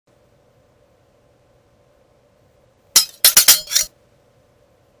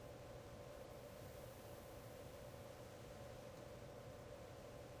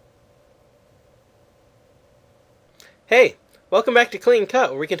Hey, welcome back to Clean Cut,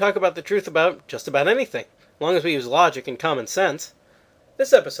 where we can talk about the truth about just about anything, as long as we use logic and common sense.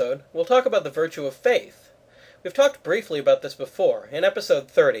 This episode, we'll talk about the virtue of faith. We've talked briefly about this before, in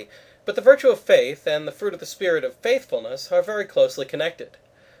episode 30, but the virtue of faith and the fruit of the spirit of faithfulness are very closely connected.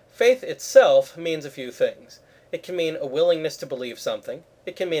 Faith itself means a few things. It can mean a willingness to believe something.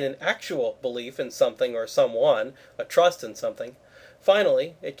 It can mean an actual belief in something or someone, a trust in something.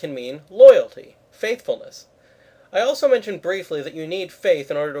 Finally, it can mean loyalty, faithfulness. I also mentioned briefly that you need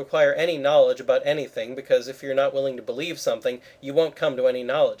faith in order to acquire any knowledge about anything, because if you're not willing to believe something, you won't come to any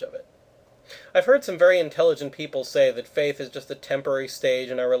knowledge of it. I've heard some very intelligent people say that faith is just a temporary stage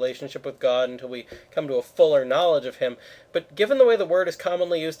in our relationship with God until we come to a fuller knowledge of Him, but given the way the word is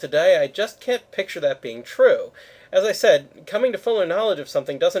commonly used today, I just can't picture that being true. As I said, coming to fuller knowledge of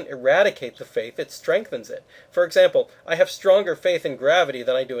something doesn't eradicate the faith, it strengthens it. For example, I have stronger faith in gravity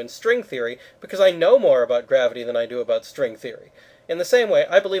than I do in string theory because I know more about gravity than I do about string theory. In the same way,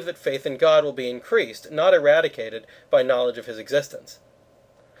 I believe that faith in God will be increased, not eradicated, by knowledge of His existence.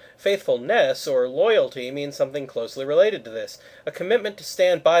 Faithfulness, or loyalty, means something closely related to this, a commitment to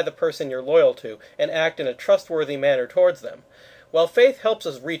stand by the person you're loyal to and act in a trustworthy manner towards them. While faith helps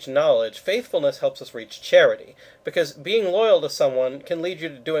us reach knowledge, faithfulness helps us reach charity, because being loyal to someone can lead you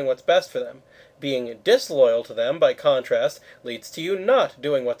to doing what's best for them. Being disloyal to them, by contrast, leads to you not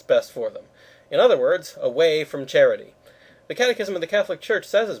doing what's best for them. In other words, away from charity. The Catechism of the Catholic Church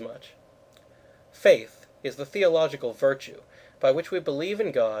says as much. Faith is the theological virtue by which we believe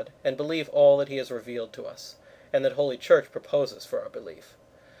in God and believe all that He has revealed to us, and that Holy Church proposes for our belief.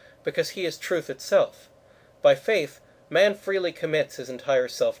 Because He is truth itself. By faith, man freely commits his entire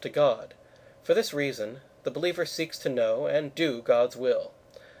self to God. For this reason, the believer seeks to know and do God's will.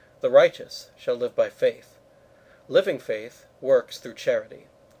 The righteous shall live by faith. Living faith works through charity.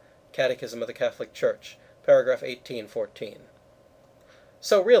 Catechism of the Catholic Church, paragraph 1814.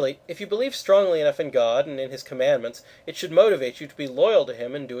 So really, if you believe strongly enough in God and in His commandments, it should motivate you to be loyal to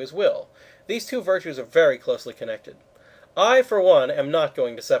Him and do His will. These two virtues are very closely connected. I, for one, am not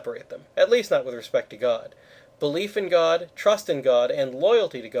going to separate them, at least not with respect to God. Belief in God, trust in God, and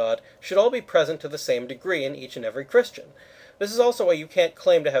loyalty to God should all be present to the same degree in each and every Christian. This is also why you can't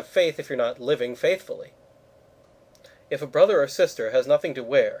claim to have faith if you're not living faithfully. If a brother or sister has nothing to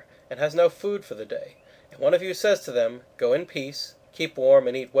wear and has no food for the day, and one of you says to them, "Go in peace, keep warm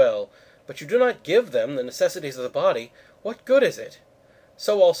and eat well," but you do not give them the necessities of the body, what good is it?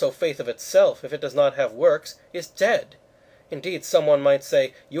 So also faith of itself, if it does not have works, is dead. Indeed, someone might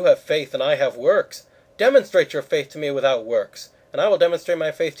say, "You have faith and I have works. Demonstrate your faith to me without works, and I will demonstrate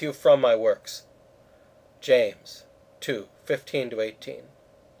my faith to you from my works." James 2:15-18.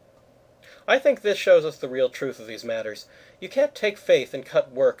 I think this shows us the real truth of these matters. You can't take faith and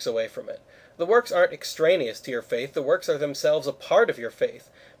cut works away from it. The works aren't extraneous to your faith, the works are themselves a part of your faith,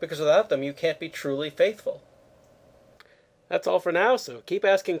 because without them you can't be truly faithful. That's all for now, so keep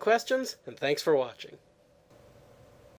asking questions, and thanks for watching.